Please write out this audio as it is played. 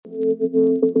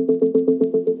Welcome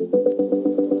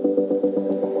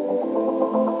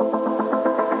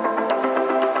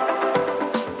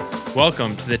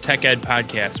to the Tech Ed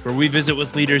Podcast, where we visit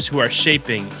with leaders who are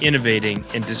shaping, innovating,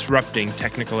 and disrupting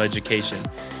technical education.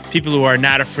 People who are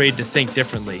not afraid to think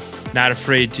differently, not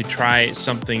afraid to try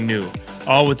something new,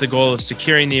 all with the goal of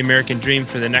securing the American dream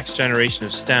for the next generation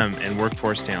of STEM and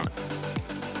workforce talent.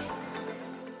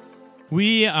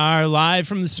 We are live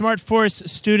from the SmartForce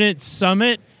Student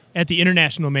Summit at the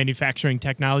International Manufacturing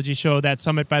Technology Show. That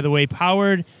summit, by the way,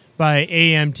 powered by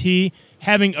AMT.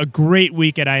 Having a great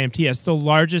week at IMTS, the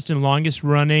largest and longest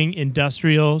running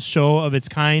industrial show of its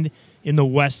kind in the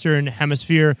Western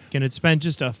Hemisphere. And it's been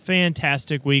just a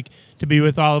fantastic week to be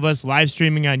with all of us, live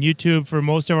streaming on YouTube for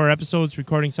most of our episodes,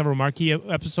 recording several marquee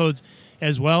episodes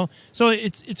as well. So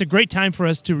it's a great time for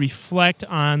us to reflect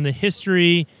on the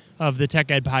history of the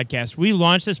Tech Ed Podcast. We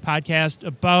launched this podcast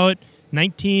about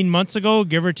 19 months ago,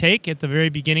 give or take, at the very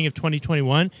beginning of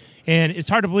 2021. And it's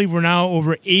hard to believe we're now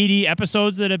over 80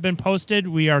 episodes that have been posted.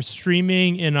 We are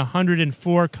streaming in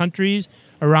 104 countries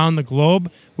around the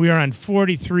globe. We are on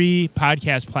 43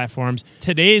 podcast platforms.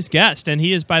 Today's guest, and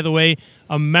he is, by the way,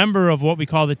 a member of what we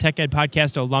call the Tech Ed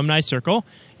Podcast Alumni Circle,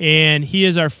 and he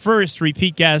is our first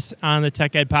repeat guest on the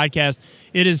Tech Ed Podcast.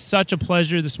 It is such a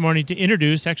pleasure this morning to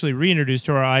reintroduce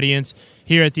to our audience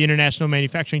here at the International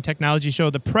Manufacturing Technology Show,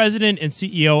 the president and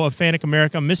CEO of FANUC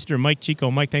America, Mr. Mike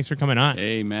Chico. Mike, thanks for coming on.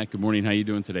 Hey, Matt. Good morning. How you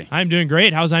doing today? I'm doing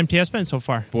great. How's IMTS been so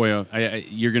far? Boy,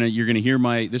 you're gonna hear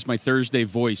this is my Thursday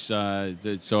voice.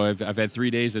 So I've had 3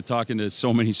 days of talking to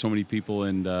so many people,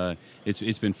 and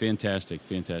it's been fantastic.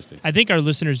 I think our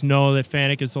listeners know that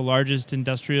FANUC is the largest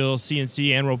industrial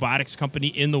CNC and robotics company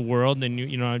in the world, and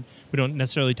we don't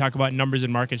necessarily talk about numbers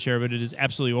and market share, but it is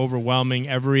absolutely overwhelming.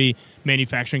 Every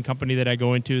manufacturing company that I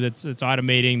go into that's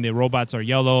automating, the robots are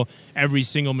yellow. Every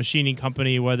single machining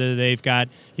company, whether they've got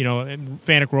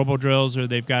FANUC robo drills or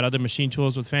they've got other machine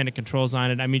tools with FANUC controls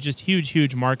on it. I mean, just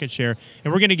huge market share.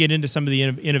 And we're going to get into some of the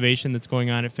innovation that's going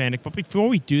on at FANUC. But before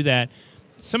we do that,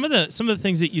 some of the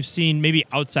things that you've seen maybe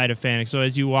outside of FANUC. So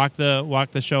as you walk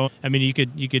the show, I mean,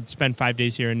 you could spend 5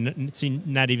 days here and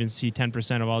not even see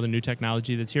 10% of all the new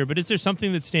technology that's here. But is there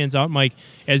something that stands out, Mike,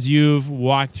 as you've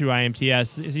walked through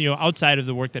IMTS, outside of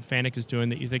the work that FANUC is doing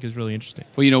that you think is really interesting?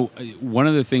 Well, one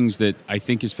of the things that I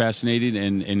think is fascinating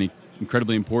and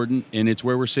incredibly important, and it's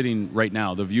where we're sitting right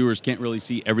now. The viewers can't really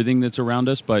see everything that's around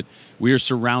us, but we are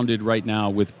surrounded right now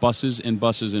with buses and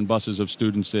buses and buses of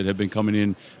students that have been coming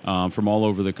in from all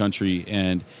over the country.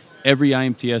 And every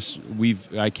IMTS,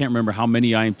 I can't remember how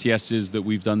many IMTSs that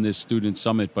we've done this student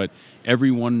summit, but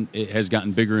everyone has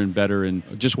gotten bigger and better. And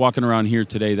just walking around here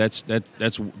today, that's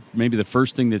maybe the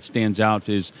first thing that stands out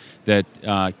is that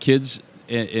kids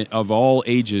of all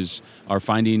ages are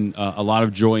finding a lot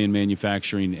of joy in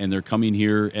manufacturing, and they're coming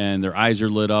here and their eyes are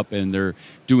lit up and they're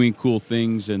doing cool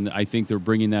things, and I think they're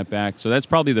bringing that back. So that's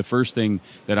probably the first thing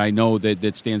that I know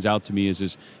that stands out to me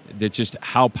is that just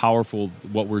how powerful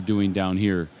what we're doing down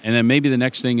here. And then maybe the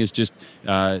next thing is just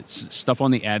stuff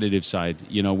on the additive side.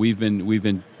 We've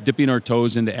been dipping our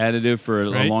toes into additive for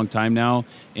a long time now,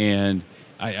 and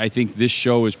I think this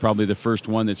show is probably the first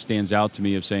one that stands out to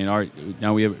me of saying, all right,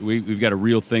 now we've got a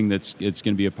real thing it's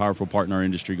going to be a powerful part in our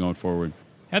industry going forward.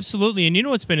 Absolutely. And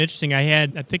what's been interesting, I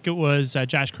think it was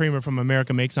Josh Kramer from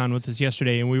America Makes on with us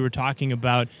yesterday, and we were talking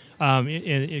about,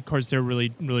 and of course, they're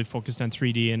really, really focused on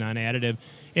 3D and on additive.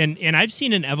 And I've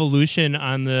seen an evolution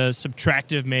on the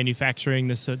subtractive manufacturing,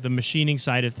 the machining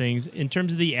side of things, in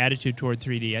terms of the attitude toward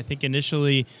 3D. I think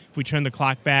initially, if we turn the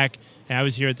clock back, and I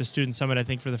was here at the Student Summit, I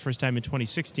think, for the first time in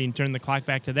 2016, turn the clock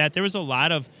back to that, there was a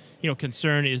lot of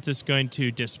concern, is this going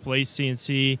to displace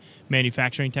CNC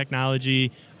manufacturing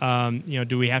technology?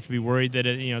 Do we have to be worried that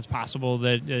it's possible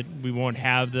that we won't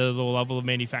have the level of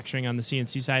manufacturing on the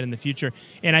CNC side in the future?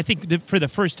 And I think that for the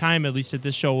first time, at least at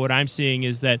this show, what I'm seeing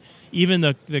is that even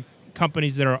the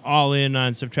companies that are all in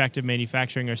on subtractive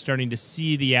manufacturing are starting to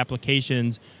see the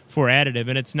applications for additive.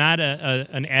 And it's not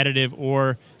an additive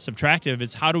or subtractive.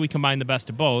 It's how do we combine the best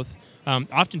of both?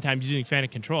 Oftentimes using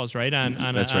FANUC controls, right, on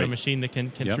a machine that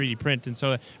can 3D print. And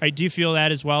so do you feel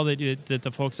that as well, that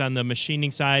the folks on the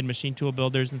machining side, machine tool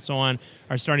builders and so on,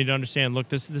 are starting to understand, look,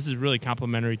 this is really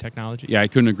complementary technology? Yeah, I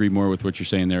couldn't agree more with what you're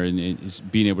saying there, and it's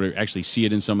being able to actually see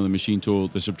it in some of the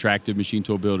subtractive machine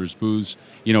tool builders' booths.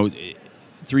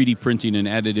 3D printing and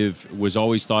additive was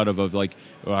always thought of like,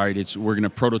 all right, we're going to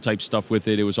prototype stuff with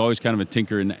it. It was always kind of a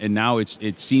tinker, and now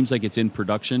it seems like it's in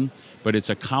production, but it's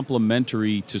a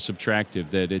complementary to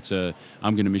subtractive. That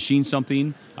I'm going to machine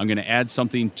something, I'm going to add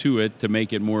something to it to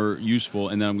make it more useful,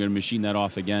 and then I'm going to machine that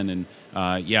off again. And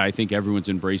I think everyone's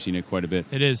embracing it quite a bit.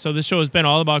 It is. So this show has been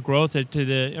all about growth. To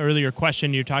the earlier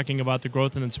question, you're talking about the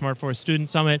growth in the SmartForce Student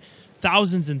Summit.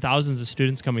 Thousands and thousands of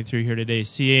students coming through here today,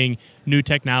 seeing new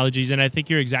technologies, and I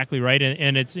think you're exactly right.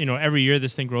 And it's, every year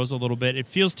this thing grows a little bit. It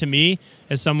feels to me,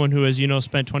 as someone who has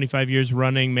spent 25 years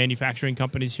running manufacturing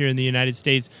companies here in the United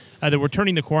States, that we're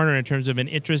turning the corner in terms of an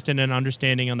interest and an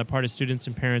understanding on the part of students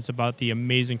and parents about the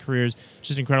amazing careers,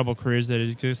 just incredible careers that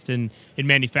exist in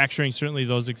manufacturing. Certainly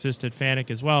those exist at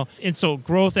FANUC as well. And so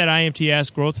growth at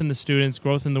IMTS, growth in the students,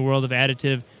 growth in the world of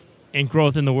additive, and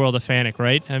growth in the world of FANUC,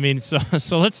 right? I mean, so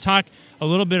let's talk a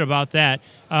little bit about that.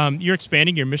 You're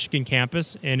expanding your Michigan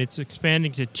campus, and it's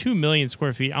expanding to 2 million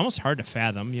square feet. Almost hard to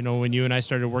fathom. When you and I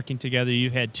started working together, you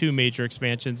had two major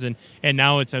expansions, and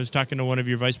now I was talking to one of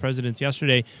your vice presidents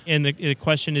yesterday, and the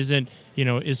question isn't,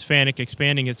 is FANUC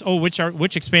expanding? It's,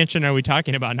 which expansion are we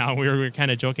talking about now? We were kind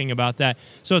of joking about that.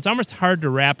 So it's almost hard to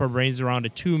wrap our brains around a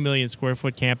 2 million square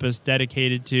foot campus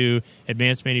dedicated to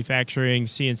advanced manufacturing,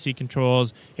 CNC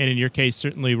controls, and in your case,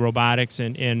 certainly robotics,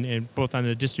 and both on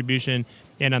the distribution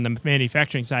and on the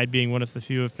manufacturing side, being one of the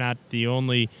few, if not the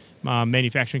only,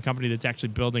 manufacturing company that's actually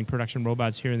building production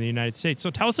robots here in the United States.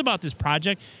 So tell us about this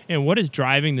project and what is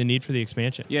driving the need for the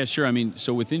expansion. Yeah, sure. I mean,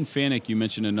 so within FANUC, you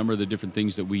mentioned a number of the different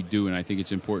things that we do, and I think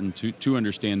it's important to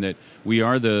understand that we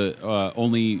are the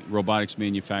only robotics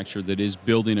manufacturer that is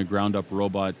building a ground-up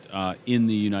robot in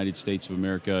the United States of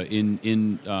America,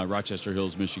 in Rochester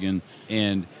Hills, Michigan,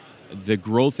 and the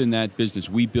growth in that business.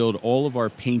 We build all of our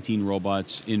painting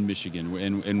robots in Michigan,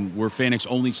 and we're FANUC's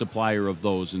only supplier of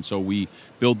those. And so we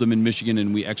build them in Michigan,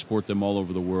 and we export them all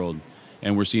over the world.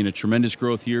 And we're seeing a tremendous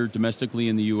growth here domestically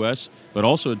in the U.S., but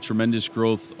also a tremendous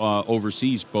growth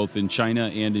overseas, both in China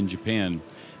and in Japan.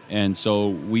 And so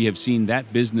we have seen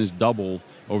that business double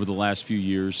over the last few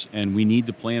years, and we need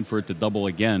to plan for it to double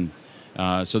again.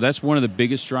 So that's one of the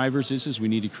biggest drivers is we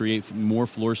need to create more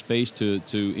floor space to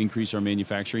increase our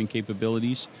manufacturing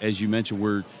capabilities. As you mentioned,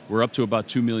 we're up to about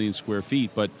 2 million square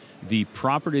feet, but the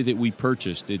property that we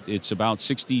purchased, it's about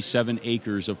 67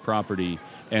 acres of property.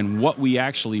 And what we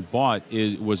actually bought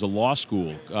was a law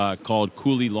school called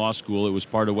Cooley Law School. It was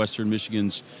part of Western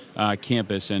Michigan's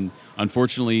campus, and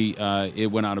unfortunately,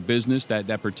 it went out of business.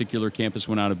 That particular campus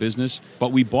went out of business.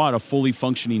 But we bought a fully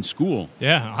functioning school.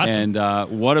 Yeah, awesome.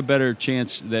 And what a better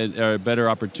chance, a better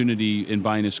opportunity in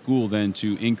buying a school than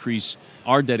to increase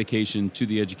our dedication to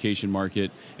the education market.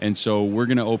 And so we're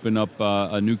going to open up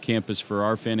a new campus for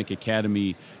our FANUC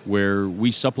Academy, where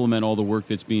we supplement all the work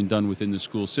that's being done within the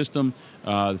school system. The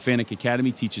FANUC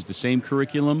Academy teaches the same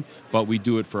curriculum, but we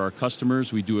do it for our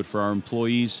customers, we do it for our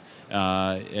employees,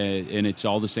 and it's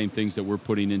all the same things that we're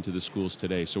putting into the schools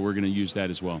today. So we're going to use that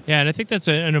as well. Yeah, and I think that's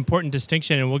an important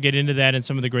distinction, and we'll get into that and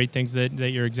some of the great things that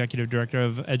your Executive Director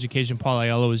of Education, Paul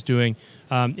Aiello, is doing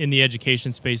in the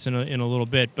education space in a little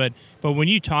bit. But when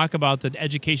you talk about the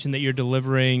education that you're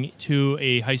delivering to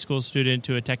a high school student,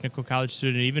 to a technical college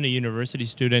student, even a university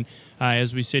student,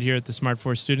 as we sit here at the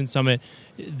SmartForce Student Summit,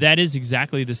 that is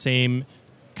exactly the same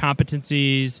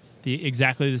competencies,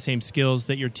 exactly the same skills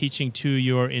that you're teaching to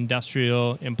your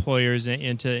industrial employers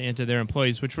and to their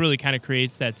employees, which really kind of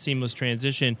creates that seamless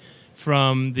transition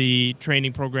from the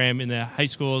training program in the high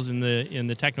schools and in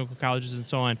the technical colleges and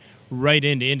so on right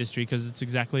into industry, because it's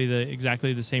exactly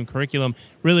the same curriculum.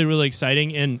 Really, really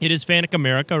exciting. And it is FANUC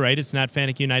America, right? It's not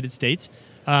FANUC United States.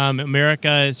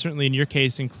 America, certainly in your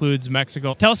case, includes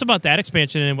Mexico. Tell us about that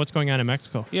expansion and what's going on in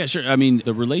Mexico. Yeah, sure. I mean,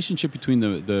 the relationship between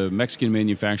the Mexican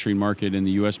manufacturing market and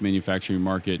the U.S. manufacturing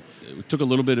market took a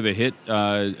little bit of a hit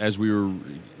as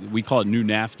we call it new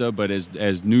NAFTA, but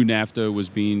as new NAFTA was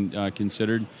being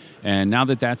considered. And now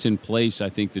that that's in place, I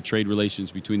think the trade relations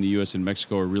between the U.S. and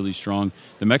Mexico are really strong.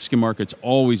 The Mexican market's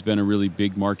always been a really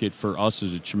big market for us.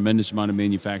 There's a tremendous amount of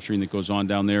manufacturing that goes on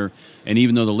down there. And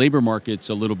even though the labor market's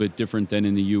a little bit different than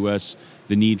in the U.S.,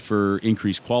 the need for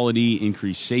increased quality,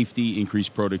 increased safety,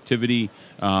 increased productivity,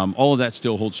 all of that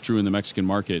still holds true in the Mexican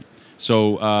market.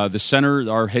 So the center,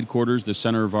 our headquarters, the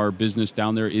center of our business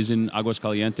down there is in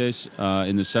Aguascalientes,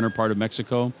 in the center part of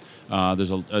Mexico. There's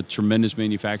a tremendous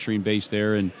manufacturing base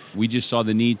there, and we just saw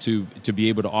the need to be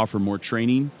able to offer more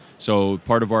training. So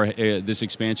part of our this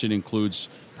expansion includes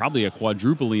probably a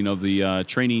quadrupling of the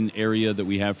training area that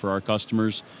we have for our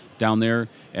customers down there,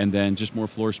 and then just more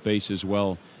floor space as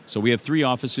well. So we have 3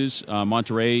 offices,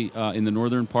 Monterrey in the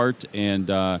northern part, and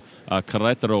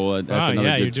Querétaro, that's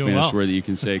another good Spanish word that you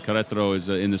can say. Querétaro is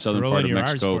in the southern part of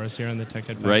Mexico. For us here on the Tech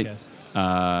Ed podcast.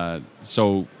 Right?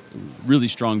 So really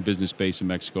strong business base in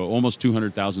Mexico. Almost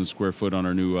 200,000 square foot on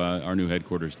our new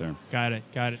headquarters there. Got it.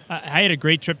 I had a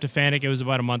great trip to FANUC. It was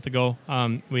about a month ago.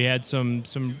 We had some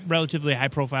relatively high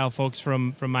profile folks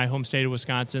from my home state of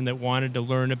Wisconsin that wanted to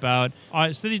learn about.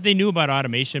 So they knew about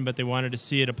automation, but they wanted to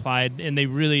see it applied, and they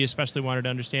really especially wanted to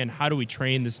understand how do we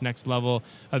train this next level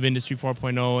of Industry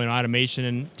 4.0 and automation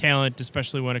and talent,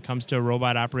 especially when it comes to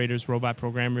robot operators, robot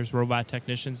programmers, robot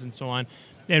technicians, and so on.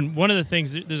 And one of the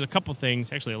things, there's a couple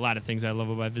things, actually a lot of things I love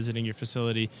about visiting your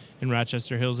facility in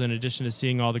Rochester Hills, in addition to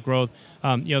seeing all the growth.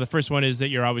 The first one is that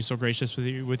you're always so gracious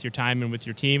with your time and with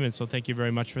your team, and so thank you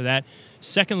very much for that.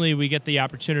 Secondly, we get the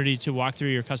opportunity to walk through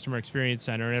your Customer Experience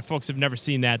Center, and if folks have never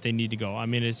seen that, they need to go. I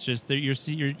mean, it's just that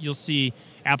you'll see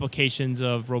applications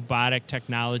of robotic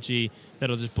technology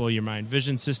that'll just blow your mind.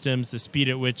 Vision systems, the speed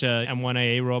at which a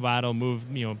M1AA robot will move,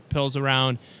 pills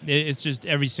around. It's just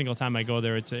every single time I go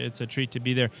there, it's a treat to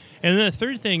be there. And then the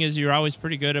third thing is you're always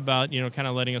pretty good about, kind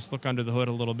of letting us look under the hood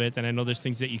a little bit. And I know there's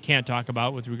things that you can't talk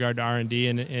about with regard to R&D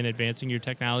and advancing your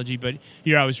technology, but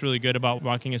you're always really good about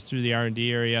walking us through the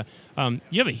R&D area.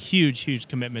 You have a huge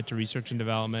commitment to research and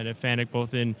development at FANUC,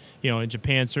 both in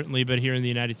Japan certainly, but here in the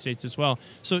United States as well.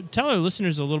 So tell our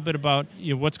listeners a little bit about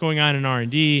what's going on in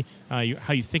R&D,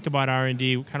 how you think about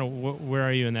R&D, kind of where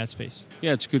are you in that space?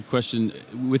 Yeah, it's a good question.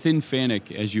 Within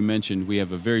FANUC, as you mentioned, we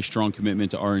have a very strong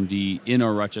commitment to R&D in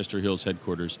our Rochester Hills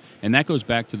headquarters, and that goes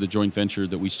back to the joint venture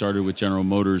that we started with General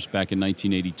Motors back in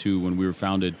 1982 when we were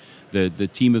founded. The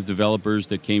team of developers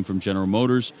that came from General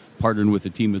Motors partnered with a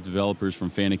team of developers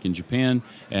from FANUC in Japan,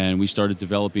 and we started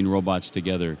developing robots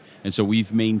together. And so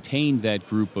we've maintained that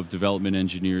group of development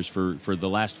engineers for the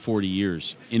last 40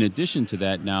 years. In addition to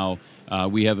that, now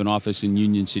we have an office in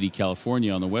Union City,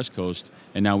 California on the West Coast,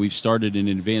 and now we've started an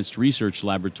advanced research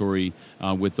laboratory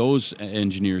with those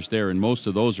engineers there, and most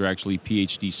of those are actually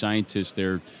PhD scientists.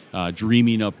 They're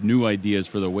dreaming up new ideas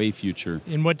for the way future.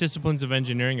 In what disciplines of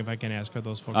engineering, if I can ask, are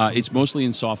those folks? It's mostly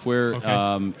in software,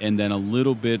 okay. And then a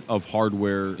little bit of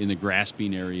hardware in the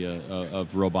grasping area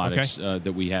of robotics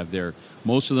that we have there.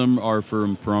 Most of them are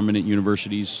from prominent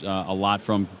universities, a lot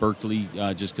from Berkeley,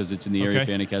 just because it's in the area.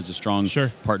 FANUC has a strong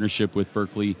partnership with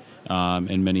Berkeley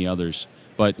and many others.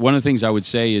 But one of the things I would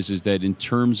say is that in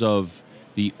terms of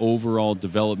the overall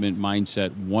development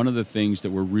mindset, one of the things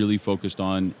that we're really focused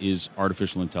on is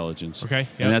artificial intelligence. Okay. Yep.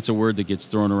 And that's a word that gets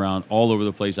thrown around all over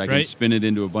the place. I can spin it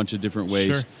into a bunch of different ways.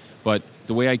 Sure. But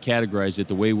the way I categorize it,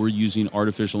 the way we're using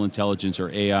artificial intelligence or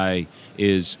AI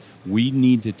is we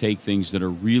need to take things that are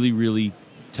really, really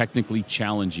technically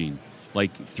challenging,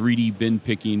 like 3D bin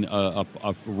picking a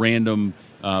random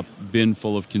bin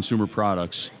full of consumer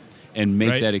products, and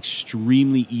make that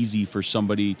extremely easy for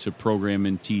somebody to program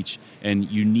and teach.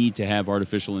 And you need to have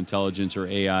artificial intelligence or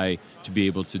AI to be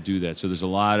able to do that. So there's a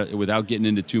lot of, without getting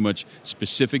into too much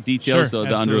specific details, the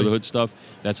under the hood stuff,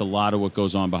 that's a lot of what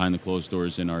goes on behind the closed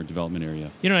doors in our development area.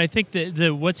 I think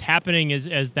that what's happening is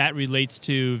as that relates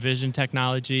to vision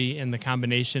technology and the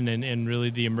combination and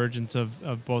really the emergence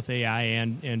of both AI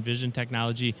and vision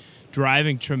technology,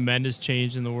 driving tremendous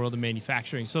change in the world of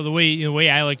manufacturing. So the way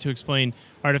I like to explain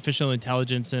artificial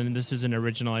intelligence, and this isn't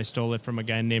original, I stole it from a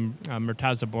guy named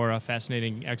Murtaza Bora,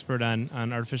 fascinating expert on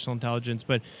artificial intelligence,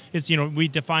 but it's, we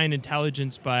define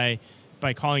intelligence by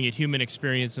calling it human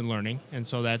experience and learning. And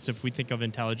so that's, if we think of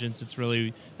intelligence, it's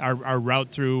really our route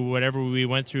through whatever we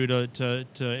went through to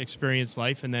experience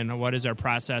life, and then what is our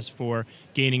process for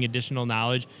gaining additional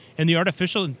knowledge. And the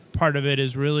artificial part of it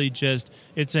is really just,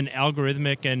 it's an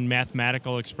algorithmic and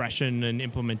mathematical expression and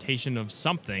implementation of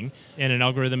something. And an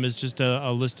algorithm is just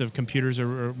a list of computers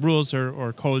or rules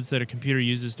or codes that a computer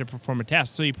uses to perform a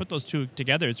task. So you put those two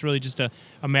together, it's really just a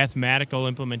mathematical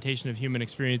implementation of human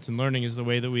experience and learning is the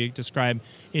way that we describe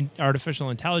in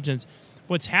artificial intelligence.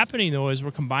 What's happening, though, is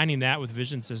we're combining that with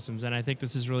vision systems, and I think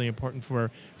this is really important for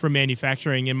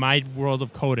manufacturing. In my world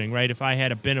of coding, right, if I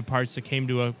had a bin of parts that came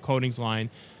to a coatings line,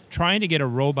 trying to get a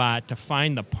robot to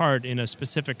find the part in a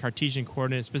specific Cartesian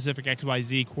coordinate, specific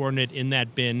XYZ coordinate in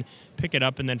that bin, pick it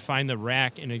up, and then find the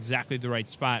rack in exactly the right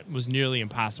spot was nearly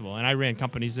impossible. And I ran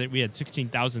companies that we had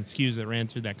 16,000 SKUs that ran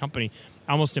through that company,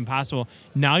 almost impossible.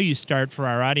 Now you start, for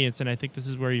our audience, and I think this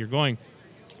is where you're going,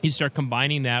 you start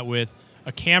combining that with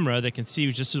a camera that can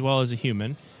see just as well as a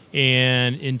human,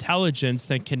 and intelligence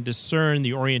that can discern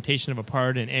the orientation of a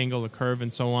part, an angle, a curve,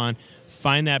 and so on,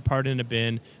 find that part in a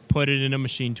bin, put it in a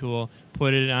machine tool,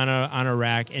 put it on a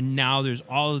rack, and now there's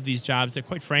all of these jobs that,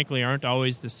 quite frankly, aren't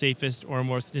always the safest or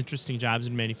most interesting jobs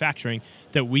in manufacturing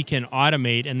that we can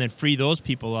automate and then free those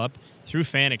people up through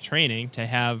FANUC training to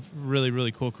have really,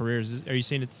 really cool careers. Are you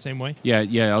seeing it the same way?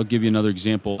 Yeah. I'll give you another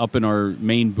example. Up in our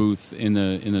main booth in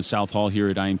the South Hall here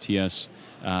at IMTS,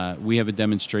 we have a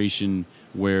demonstration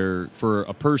where, for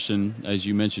a person, as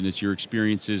you mentioned, it's your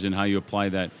experiences and how you apply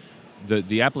that.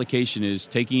 The application is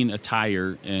taking a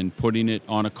tire and putting it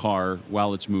on a car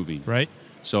while it's moving. Right.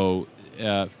 So,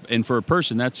 and for a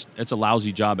person, that's a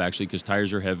lousy job actually, because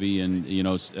tires are heavy,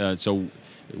 and so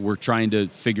we're trying to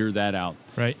figure that out.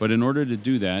 Right. But in order to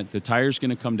do that, the tire's going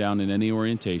to come down in any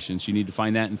orientation, so you need to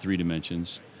find that in 3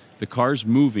 dimensions. The car's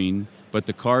moving, but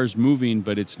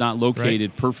it's not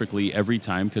located perfectly every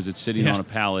time because it's sitting on a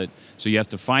pallet. So you have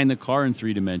to find the car in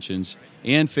 3 dimensions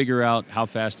and figure out how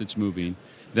fast it's moving.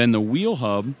 Then the wheel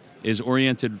hub is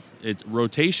oriented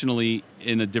rotationally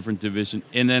in a different division.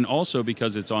 And then also,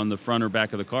 because it's on the front or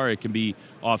back of the car, it can be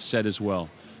offset as well.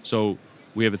 So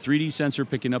we have a 3D sensor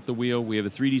picking up the wheel. We have a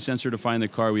 3D sensor to find the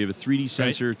car. We have a 3D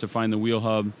sensor to find the wheel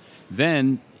hub.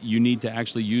 Then you need to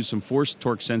actually use some force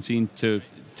torque sensing to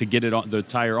get it on, the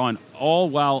tire on, all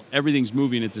while everything's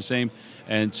moving at the same.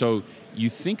 And so you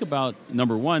think about,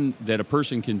 number one, that a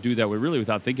person can do that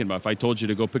without thinking about it. If I told you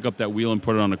to go pick up that wheel and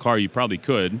put it on a car, you probably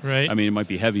could. Right. I mean, it might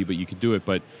be heavy, but you could do it.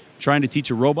 But trying to teach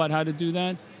a robot how to do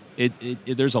that,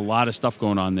 there's a lot of stuff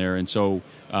going on there. And so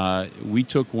we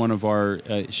took one of our,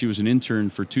 she was an intern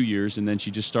for 2 years, and then she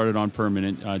just started on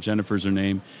permanent. Jennifer's her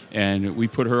name. And we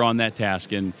put her on that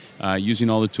task. And using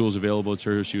all the tools available to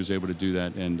her, she was able to do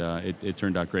that. And it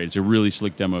turned out great. It's a really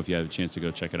slick demo if you have a chance to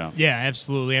go check it out. Yeah,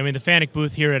 absolutely. I mean, the FANUC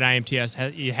booth here at IMTS,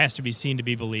 it has to be seen to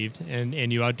be believed.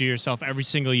 And you outdo yourself every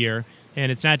single year. And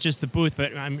it's not just the booth,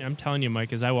 but I'm telling you,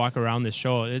 Mike, as I walk around this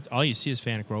show, all you see is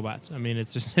FANUC robots. I mean,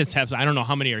 it's absolutely, I don't know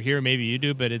how many are here. Maybe you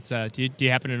do, but it's. Do you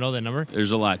happen to know that number?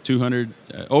 There's a lot, 200,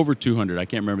 over 200. I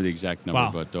can't remember the exact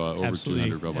number, but over absolutely,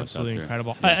 200 robots absolutely out there.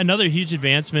 Incredible. Yeah. Another huge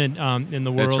advancement in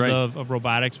the world of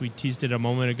robotics, we teased it a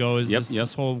moment ago, is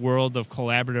this whole world of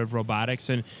collaborative robotics.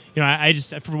 And I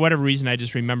just, for whatever reason, I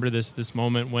just remember this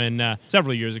moment when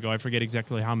several years ago, I forget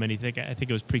exactly how many. I think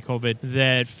it was pre-COVID,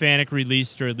 that FANUC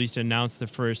released, or at least announced, the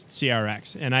first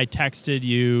CRX, and I texted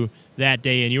you that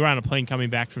day, and you were on a plane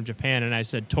coming back from Japan, and I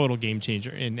said total game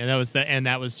changer, and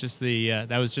that was just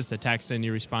the text, and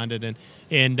you responded, and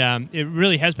it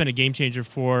really has been a game changer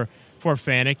for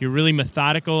FANUC. You're really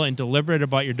methodical and deliberate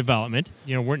about your development.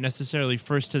 Weren't necessarily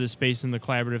first to the space in the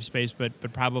collaborative space, but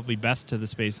probably best to the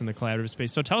space in the collaborative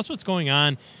space. So tell us what's going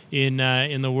on in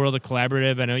the world of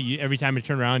collaborative. I know every time you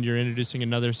turn around, you're introducing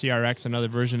another CRX, another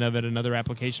version of it, another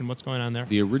application. What's going on there?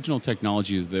 The original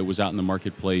technology that was out in the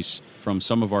marketplace from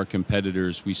some of our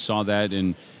competitors, we saw that,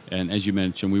 and as you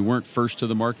mentioned, we weren't first to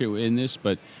the market in this,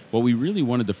 but what we really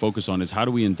wanted to focus on is how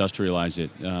do we industrialize it.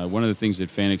 One of the things that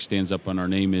FANUC stands up on our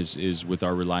name is with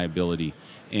our reliability.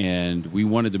 And we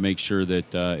wanted to make sure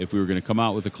that if we were going to come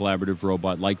out with a collaborative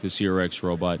robot like the CRX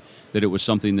robot, that it was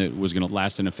something that was going to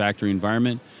last in a factory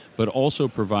environment, but also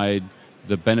provide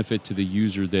the benefit to the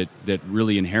user that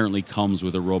really inherently comes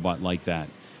with a robot like that.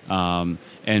 The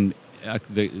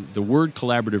word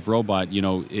collaborative robot,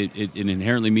 it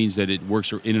inherently means that it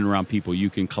works in and around people. You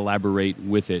can collaborate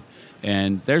with it,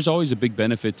 and there's always a big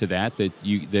benefit to that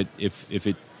if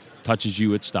it touches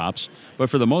you, it stops.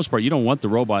 But for the most part, you don't want the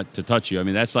robot to touch you. I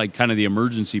mean, that's like kind of the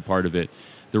emergency part of it.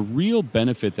 The real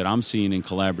benefit that I'm seeing in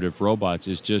collaborative robots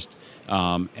is just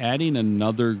adding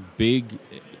another big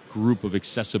group of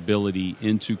accessibility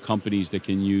into companies that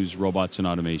can use robots and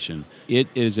automation. It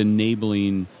is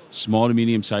enabling small to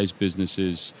medium-sized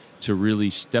businesses to really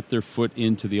step their foot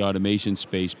into the automation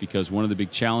space, because one of the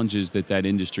big challenges that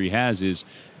industry has is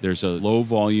there's a low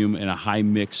volume and a high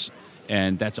mix,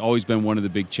 and that's always been one of the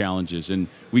big challenges. And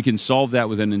we can solve that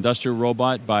with an industrial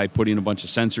robot by putting a bunch of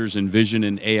sensors and vision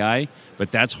and AI,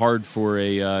 but that's hard for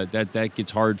that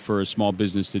gets hard for a small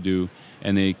business to do.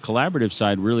 And the collaborative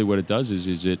side, really what it does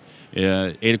is it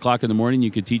 8 o'clock in the morning, you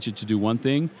could teach it to do one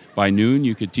thing. By noon,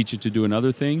 you could teach it to do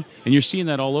another thing. And you're seeing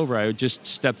that all over. I just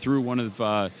stepped through one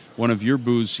of your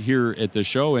booths here at the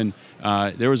show, and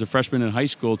there was a freshman in high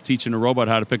school teaching a robot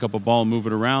how to pick up a ball and move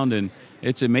it around, and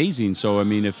it's amazing. So, I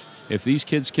mean, if these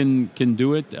kids can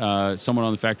do it, someone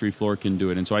on the factory floor can do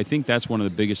it. And so I think that's one of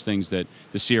the biggest things that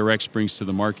the CRX brings to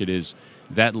the market is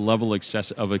that level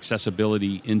of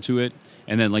accessibility into it.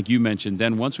 And then, like you mentioned,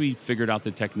 then once we figured out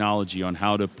the technology on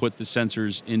how to put the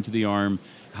sensors into the arm,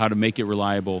 how to make it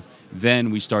reliable,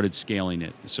 Then we started scaling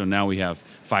it. So now we have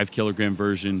 5-kilogram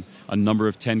version, a number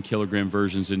of 10-kilogram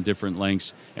versions in different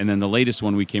lengths, and then the latest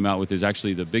one we came out with is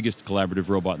actually the biggest collaborative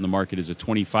robot in the market. Is a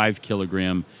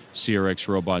 25-kilogram CRX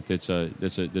robot. That's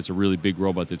a really big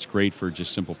robot that's great for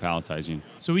just simple palletizing.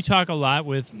 So we talk a lot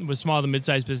with small to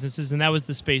mid-sized businesses, and that was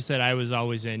the space that I was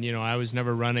always in. I was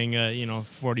never running a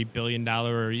 $40 billion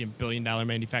or $1 billion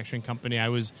manufacturing company. I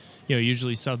was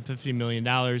usually sub $50 million.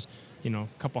 A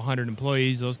couple hundred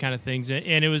employees, those kind of things.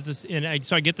 And it was this,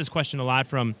 so I get this question a lot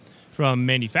from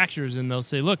manufacturers, and they'll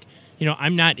say, look,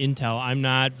 I'm not Intel, I'm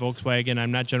not Volkswagen,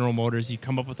 I'm not General Motors. You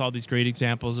come up with all these great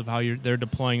examples of how they're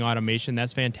deploying automation.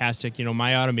 That's fantastic.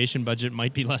 My automation budget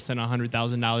might be less than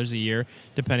 $100,000 a year,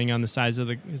 depending on the size of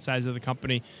the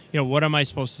company. What am I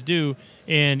supposed to do?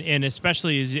 And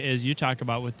especially as you talk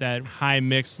about with that high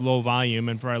mix, low volume,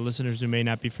 and for our listeners who may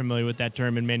not be familiar with that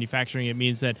term in manufacturing, it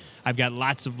means that I've got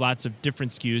lots of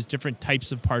different SKUs, different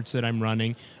types of parts that I'm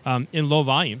running in low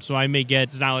volume. So I may get,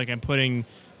 it's not like I'm putting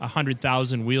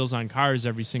 100,000 wheels on cars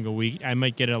every single week. I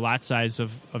might get a lot size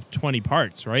of 20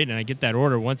 parts, right? And I get that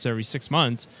order once every 6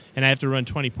 months, and I have to run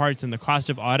 20 parts. And the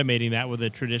cost of automating that with a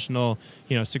traditional,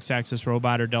 6-axis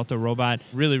robot or Delta robot,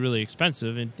 really, really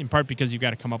expensive, in part because you've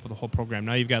got to come up with a whole program.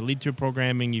 Now you've got lead-through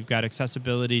programming, you've got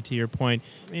accessibility, to your point.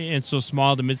 And so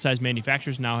small to mid-sized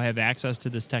manufacturers now have access to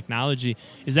this technology.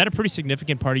 Is that a pretty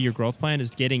significant part of your growth plan,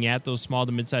 is getting at those small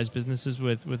to mid-sized businesses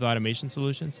with automation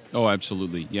solutions? Oh,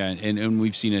 absolutely. Yeah, and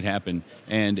we've seen it happen.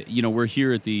 And, we're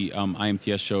here at the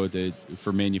IMTS show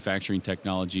for manufacturing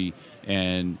technology,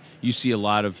 and you see a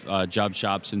lot of job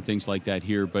shops and things like that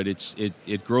here, but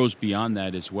it grows beyond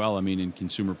that as well. I mean, in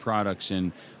consumer products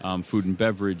and food and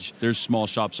beverage, there's small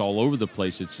shops all over the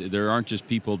place. There aren't just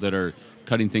people that are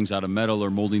cutting things out of metal or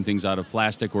molding things out of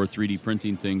plastic or 3D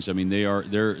printing things. I mean,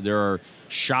 there are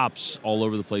shops all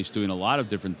over the place doing a lot of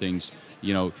different things.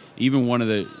 Even one of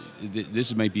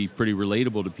this might be pretty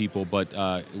relatable to people, but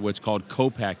what's called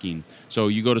co-packing. So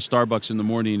you go to Starbucks in the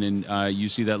morning and you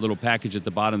see that little package at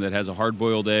the bottom that has a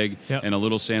hard-boiled egg and a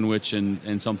little sandwich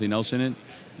and something else in it.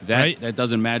 That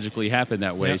doesn't magically happen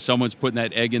that way. Yep. Someone's putting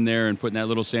that egg in there and putting that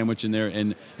little sandwich in there,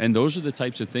 and those are the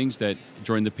types of things that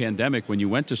during the pandemic, when you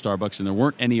went to Starbucks and there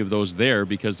weren't any of those there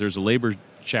because there's a labor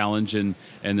challenge and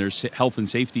there's health and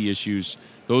safety issues,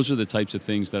 those are the types of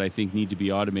things that I think need to be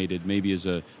automated, maybe as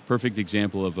a perfect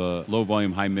example of a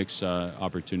low-volume, high-mix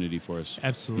opportunity for us.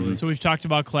 Absolutely. Mm-hmm. So we've talked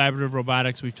about collaborative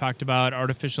robotics. We've talked about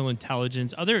artificial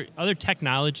intelligence. Other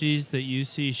technologies that you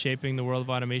see shaping the world of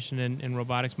automation and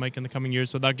robotics, Mike, in the coming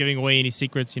years, without giving away any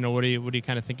secrets, what are you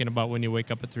kind of thinking about when you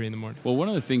wake up at 3 in the morning? Well, one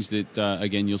of the things that,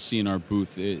 again, you'll see in our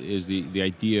booth is the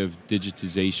idea of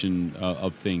digitization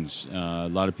of things. A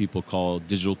lot of people call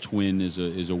digital twin is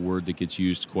a word that gets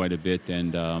used quite a bit,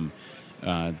 and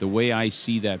the way I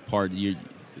see that part,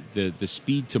 the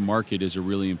speed to market is a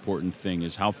really important thing.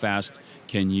 Is how fast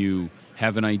can you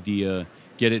have an idea,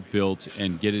 get it built,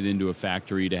 and get it into a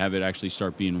factory to have it actually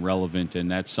start being relevant. And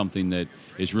that's something that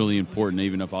is really important.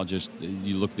 Even if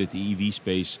you looked at the EV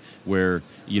space, where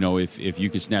if you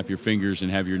could snap your fingers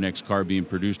and have your next car being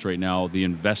produced right now, the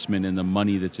investment and the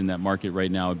money that's in that market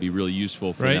right now would be really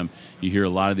useful for them. You hear a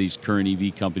lot of these current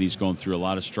EV companies going through a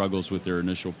lot of struggles with their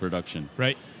initial production.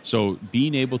 Right. So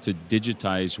being able to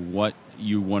digitize what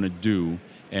you want to do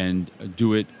and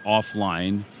do it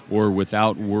offline or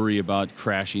without worry about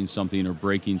crashing something or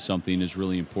breaking something is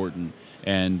really important.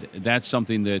 And that's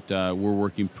something that we're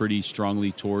working pretty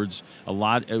strongly towards.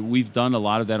 We've done a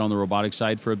lot of that on the robotic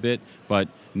side for a bit, but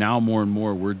now more and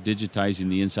more we're digitizing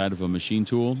the inside of a machine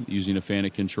tool using a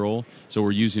FANUC control. So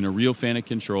we're using a real FANUC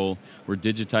control. We're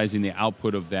digitizing the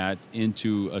output of that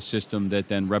into a system that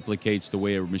then replicates the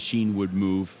way a machine would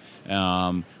move,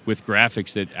 with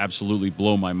graphics that absolutely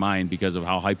blow my mind because of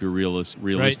how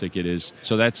hyper-realistic it is.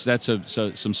 So that's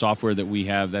some software that we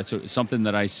have. That's something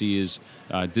that I see is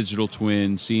digital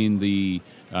twin, seeing the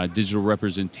digital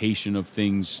representation of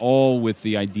things, all with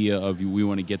the idea of we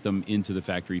want to get them into the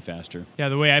factory faster. Yeah,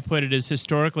 the way I put it is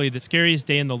historically the scariest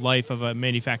day in the life of a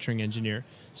manufacturing engineer.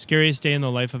 Scariest day in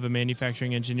the life of a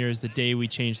manufacturing engineer is the day we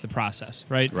change the process,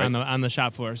 right? On the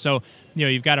shop floor. So,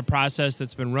 you've got a process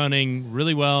that's been running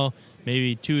really well,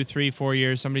 maybe 2, 3, 4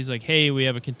 years. Somebody's like, hey, we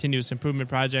have a continuous improvement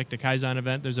project, a Kaizen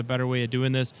event. There's a better way of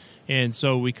doing this. And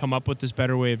so we come up with this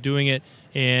better way of doing it.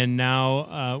 And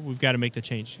now we've got to make the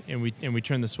change. And we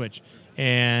turn the switch.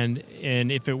 And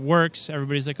if it works,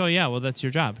 everybody's like, oh, yeah, well, that's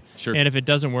your job. Sure. And if it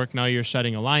doesn't work, now you're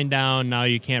shutting a line down. Now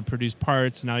you can't produce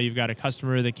parts. Now you've got a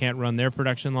customer that can't run their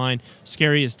production line.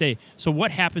 Scariest day. So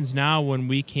what happens now when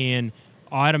we can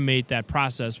automate that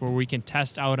process where we can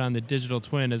test out on the digital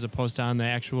twin as opposed to on the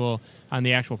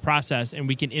actual process, and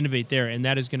we can innovate there, and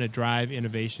that is going to drive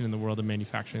innovation in the world of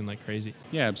manufacturing like crazy.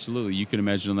 Yeah, absolutely. You can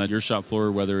imagine on that your shop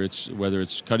floor, whether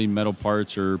it's cutting metal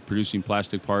parts or producing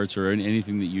plastic parts or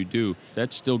anything that you do,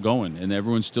 that's still going, and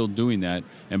everyone's still doing that.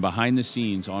 And behind the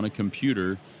scenes on a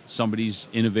computer, somebody's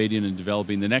innovating and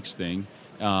developing the next thing.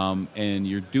 And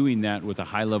you're doing that with a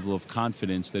high level of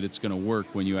confidence that it's going to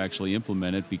work when you actually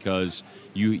implement it, because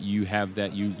you have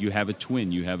that you have a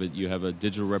twin, you have a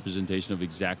digital representation of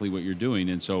exactly what you're doing,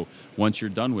 and so once you're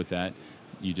done with that,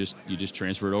 you just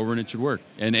transfer it over and it should work,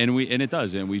 and it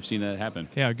does, and we've seen that happen.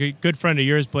 Yeah, a good friend of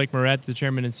yours, Blake Moret, the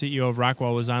chairman and CEO of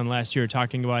Rockwell, was on last year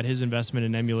talking about his investment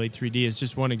in Emulate 3D as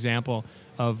just one example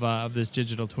of this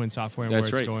digital twin software and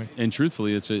That's where it's right. going. And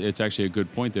truthfully, it's actually a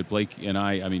good point that Blake and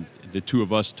I mean, the two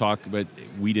of us talk, but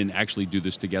we didn't actually do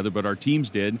this together, but our teams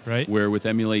did, right? Where with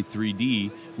Emulate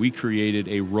 3D, we created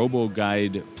a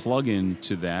RoboGuide plugin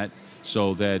to that,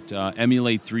 so that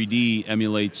Emulate 3D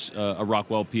emulates a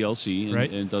Rockwell PLC and, right,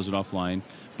 and does it offline.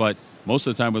 But most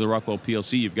of the time with a Rockwell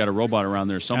PLC, you've got a robot around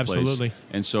there someplace. Absolutely.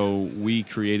 And so we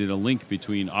created a link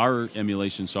between our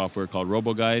emulation software called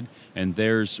RoboGuide and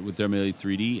theirs with Emulate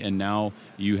 3D, and now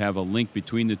you have a link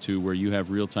between the two where you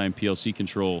have real-time PLC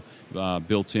control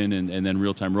built in, and then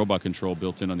real-time robot control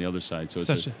built in on the other side. So it's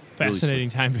such a really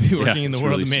fascinating time to be working in the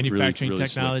world really, of manufacturing really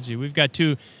technology. We've got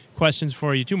two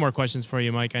more questions for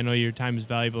you, Mike. I know your time is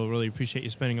valuable. Really appreciate you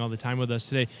spending all the time with us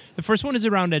today. The first one is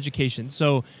around education.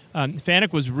 So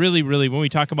FANUC was really, when we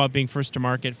talk about being first to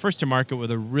market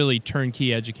with a really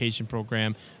turnkey education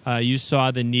program. You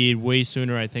saw the need way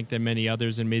sooner, I think, than many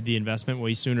others, and made the investment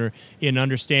way sooner in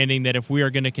understanding that if we are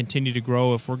going to continue to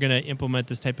grow, if we're going to implement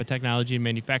this type of technology in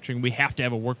manufacturing, we have to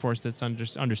have a workforce that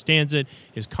understands it,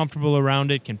 is comfortable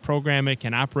around it, can program it,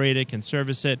 can operate it, can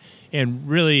service it, and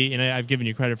really, and I've given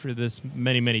you credit for this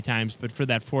many times, but for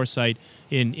that foresight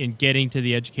in getting to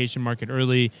the education market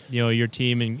early, your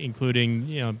team,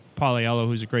 including Paul Aiello,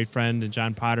 who's a great friend, and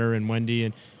John Potter and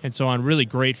Wendy and so on, really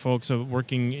great folks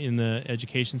working in the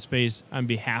education space on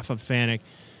behalf of FANUC.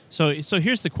 So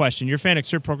here's the question. Your FANUC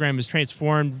CERT program has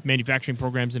transformed manufacturing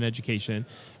programs in education.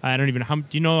 I don't even, do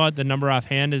you know the number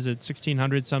offhand? Is it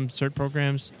 1,600 some CERT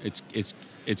programs?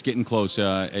 It's getting close.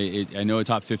 I know it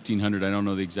topped 1,500. I don't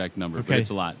know the exact number, but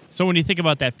it's a lot. So when you think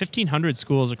about that, 1,500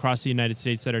 schools across the United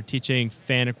States that are teaching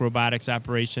FANUC robotics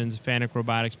operations, FANUC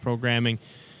robotics programming.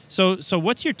 So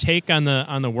what's your take on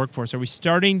the workforce? Are we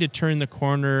starting to turn the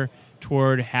corner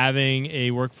toward having a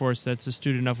workforce that's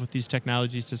astute enough with these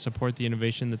technologies to support the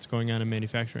innovation that's going on in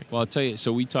manufacturing? Well, I'll tell you,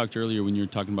 so we talked earlier when you were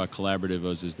talking about collaborative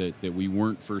is that we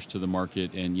weren't first to the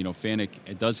market, and FANUC,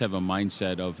 it does have a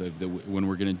mindset of when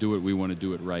we're going to do it, we want to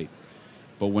do it right.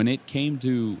 But when it came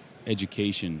to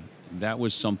education, that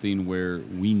was something where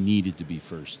we needed to be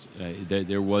first.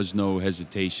 There was no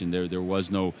hesitation. There was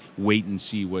no wait and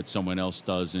see what someone else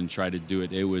does and try to do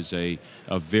it. It was a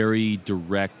very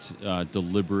direct,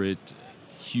 deliberate,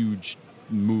 huge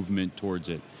movement towards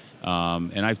it.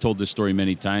 And I've told this story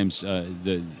many times.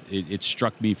 It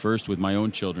struck me first with my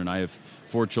own children. I have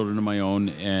 4 children of my own,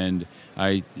 and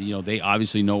they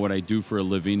obviously know what I do for a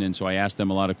living, and so I asked them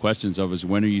a lot of questions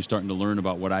when are you starting to learn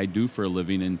about what I do for a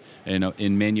living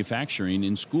in manufacturing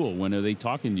in school? When are they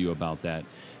talking to you about that?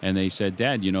 And they said,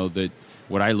 Dad, that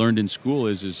what I learned in school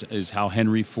is how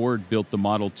Henry Ford built the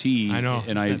Model T. I know,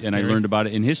 and I learned about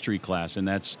it in history class, and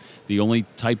that's the only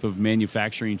type of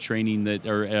manufacturing training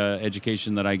or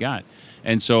education that I got.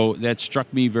 And so that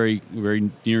struck me very, very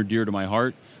near dear to my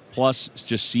heart. Plus,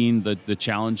 just seeing the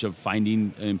challenge of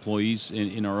finding employees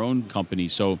in our own company.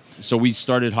 So we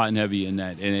started hot and heavy in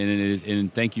that.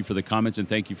 And thank you for the comments, and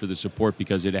thank you for the support,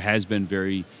 because it has been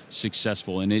very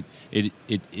successful. And it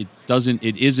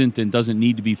isn't and doesn't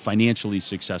need to be financially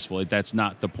successful. That's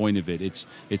not the point of it.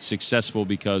 It's successful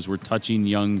because we're touching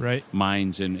young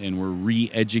minds and we're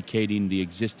re-educating the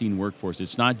existing workforce.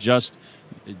 It's not just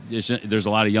there's a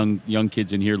lot of young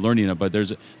kids in here learning it, but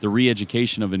there's the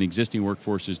re-education of an existing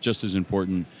workforce is just as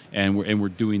important, and we're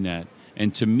doing that.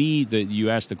 And to me, that you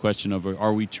asked the question of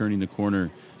are we turning the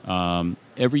corner?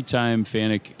 Every time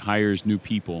FANUC hires new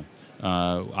people,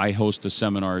 I host a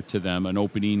seminar to them, an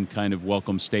opening kind of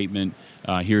welcome statement.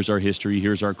 Here's our history,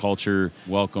 here's our culture,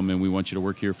 welcome, and we want you to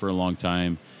work here for a long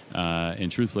time.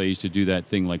 And truthfully, I used to do that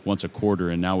thing like once a quarter,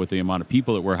 and now with the amount of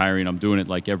people that we're hiring, I'm doing it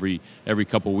like every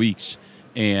couple weeks.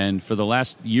 And for the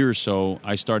last year or so,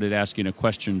 I started asking a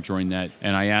question during that,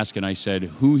 and I said,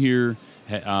 who here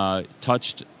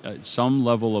touched some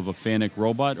level of a FANUC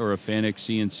robot or a FANUC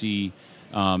CNC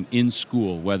in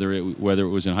school, whether it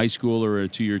was in high school or a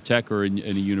 2-year tech or in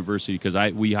a university,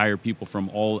 because we hire people from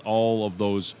all of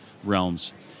those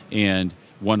realms. And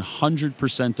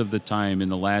 100% of the time in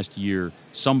the last year,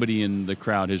 somebody in the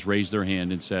crowd has raised their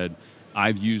hand and said,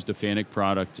 I've used a FANUC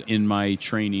product in my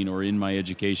training or in my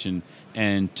education,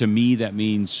 and to me that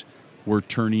means we're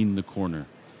turning the corner.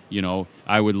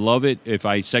 I would love it if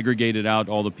I segregated out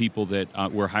all the people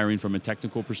that we're hiring from a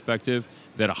technical perspective,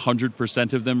 that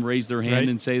 100% of them raise their hand right.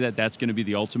 and say that. That's going to be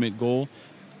the ultimate goal.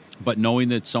 But knowing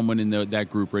that someone in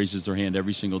that group raises their hand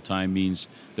every single time means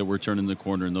that we're turning the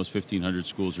corner and those 1,500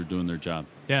 schools are doing their job.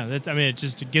 Yeah,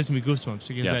 it gives me goosebumps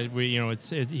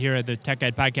because here at the Tech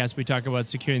Guide Podcast, we talk about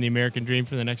securing the American dream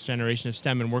for the next generation of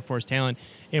STEM and workforce talent.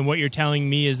 And what you're telling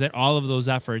me is that all of those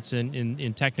efforts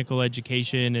in technical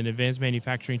education and advanced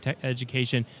manufacturing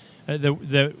education,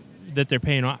 that they're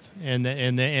paying off, and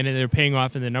they're paying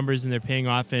off in the numbers, and they're paying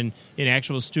off in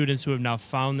actual students who have now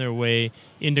found their way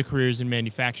into careers in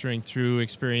manufacturing through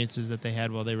experiences that they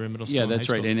had while they were in middle school. Yeah, that's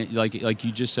and right. And like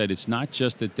you just said, it's not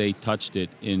just that they touched it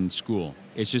in school.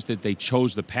 It's just that they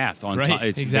chose the path on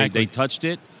right. Exactly. They touched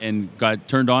it and got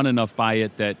turned on enough by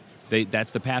it that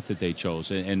that's the path that they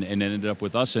chose, and ended up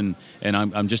with us. And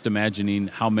I'm just imagining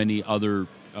how many other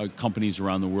companies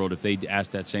around the world, if they'd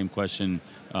asked that same question,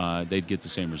 they'd get the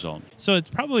same result. So it's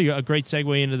probably a great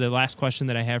segue into the last question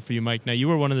that I have for you, Mike. Now, you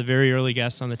were one of the very early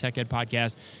guests on the Tech Ed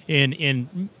Podcast.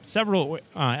 In several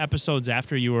episodes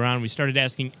after you were on, we started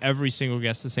asking every single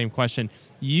guest the same question.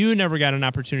 You never got an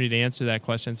opportunity to answer that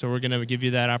question, so we're going to give you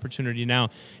that opportunity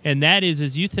now. And that is,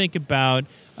 as you think about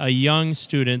a young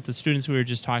student, the students we were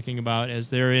just talking about, as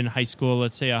they're in high school,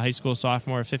 let's say a high school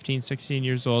sophomore, 15, 16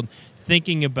 years old,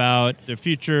 thinking about their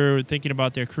future, thinking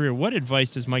about their career, what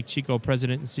advice does Mike Chico,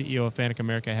 President and CEO of FANUC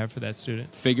America, have for that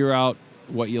student? Figure out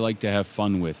what you like to have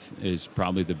fun with is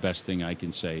probably the best thing I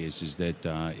can say is that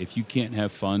if you can't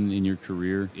have fun in your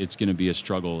career, it's going to be a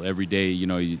struggle every day.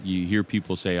 You hear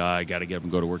people say, I got to get up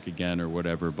and go to work again or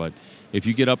whatever. But if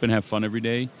you get up and have fun every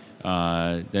day,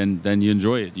 then you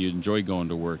enjoy it. You enjoy going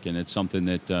to work. And it's something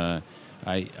that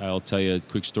I'll tell you a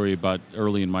quick story about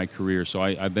early in my career. So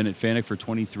I've been at FANUC for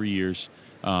 23 years.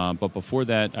 But before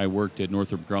that, I worked at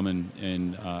Northrop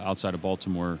Grumman outside of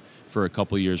Baltimore for a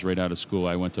couple of years right out of school.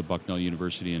 I went to Bucknell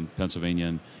University in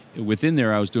Pennsylvania. And within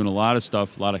there, I was doing a lot of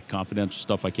stuff, a lot of confidential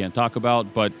stuff I can't talk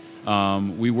about. But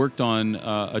we worked on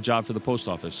a job for the post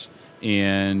office.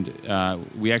 And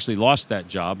we actually lost that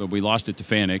job, and we lost it to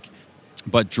FANUC.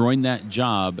 But during that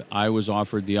job, I was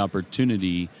offered the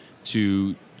opportunity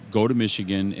to go to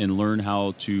Michigan and learn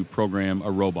how to program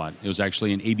a robot. It was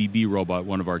actually an ABB robot,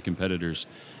 one of our competitors,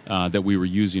 that we were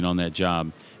using on that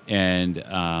job. And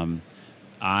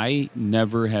I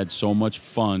never had so much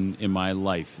fun in my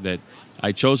life that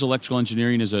I chose electrical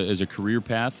engineering as a career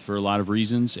path for a lot of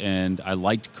reasons, and I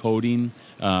liked coding.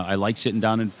 I liked sitting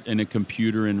down in a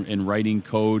computer and writing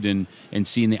code and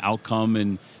seeing the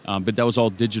outcome. But that was all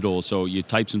digital, so you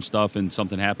type some stuff and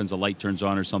something happens, a light turns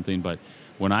on or something. But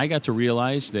when I got to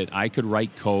realize that I could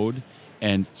write code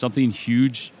and something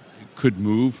huge could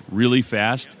move really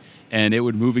fast and it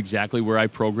would move exactly where I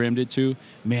programmed it to,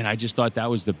 man, I just thought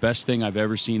that was the best thing I've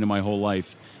ever seen in my whole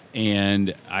life.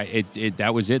 And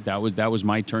that was it. That was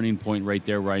my turning point right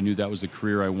there, where I knew that was the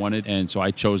career I wanted. And so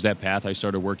I chose that path. I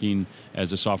started working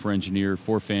as a software engineer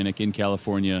for FANUC in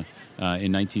California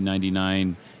in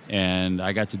 1999. And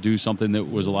I got to do something that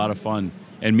was a lot of fun.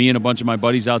 And me and a bunch of my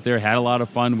buddies out there had a lot of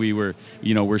fun. We were,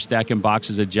 we're stacking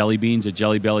boxes of jelly beans at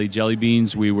Jelly Belly Jelly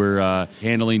Beans. We were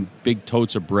handling big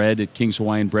totes of bread at King's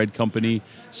Hawaiian Bread Company.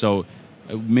 So,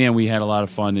 man, we had a lot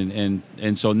of fun.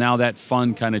 And so now that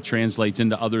fun kind of translates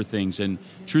into other things. And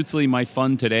truthfully, my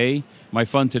fun today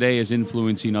is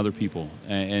influencing other people.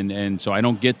 And so I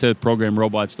don't get to program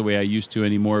robots the way I used to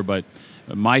anymore, but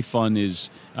my fun is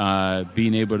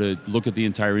being able to look at the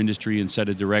entire industry and set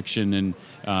a direction,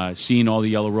 and seeing all the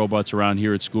yellow robots around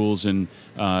here at schools. And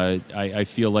I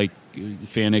feel like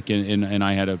FANUC and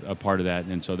I had a part of that,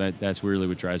 and so that's really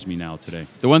what drives me now today.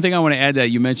 The one thing I want to add,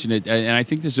 that you mentioned it, and I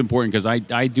think this is important because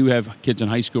I do have kids in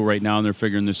high school right now, and they're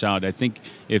figuring this out. I think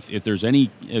if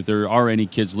there are any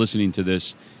kids listening to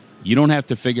this, you don't have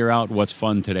to figure out what's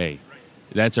fun today.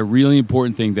 That's a really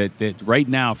important thing, that right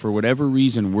now, for whatever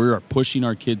reason, we're pushing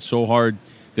our kids so hard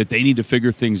that they need to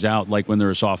figure things out like when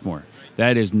they're a sophomore.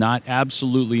 That is not,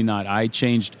 absolutely not. I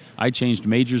changed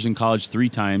majors in college 3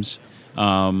 times.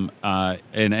 And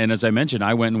as I mentioned,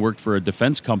 I went and worked for a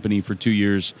defense company for 2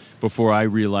 years before I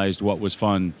realized what was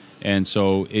fun. And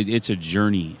so it's a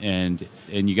journey, and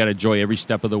you got to enjoy every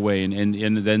step of the way.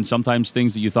 And then sometimes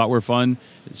things that you thought were fun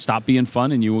stop being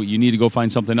fun, and you need to go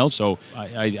find something else. So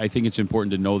I think it's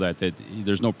important to know that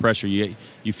there's no pressure.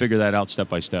 You figure that out step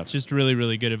by step. Just really,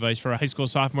 really good advice for a high school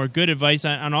sophomore. Good advice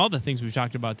on all the things we've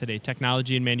talked about today.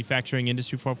 Technology and manufacturing,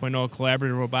 Industry 4.0,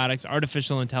 collaborative robotics,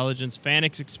 artificial intelligence,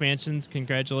 FANUC expansions.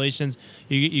 Congratulations.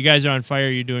 You guys are on fire.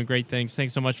 You're doing great things.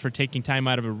 Thanks so much for taking time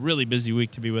out of a really busy week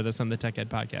to be with us on the Tech Ed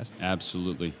Podcast.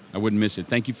 Absolutely. I wouldn't miss it.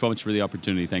 Thank you so much for the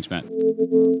opportunity. Thanks, Matt.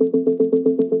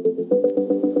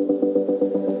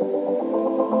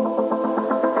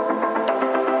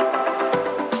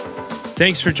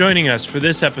 Thanks for joining us for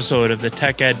this episode of the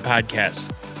Tech Ed Podcast.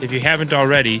 If you haven't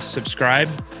already, subscribe,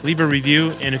 leave a review,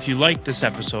 and if you liked this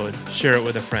episode, share it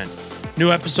with a friend.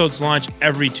 New episodes launch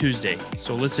every Tuesday,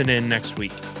 so listen in next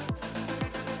week.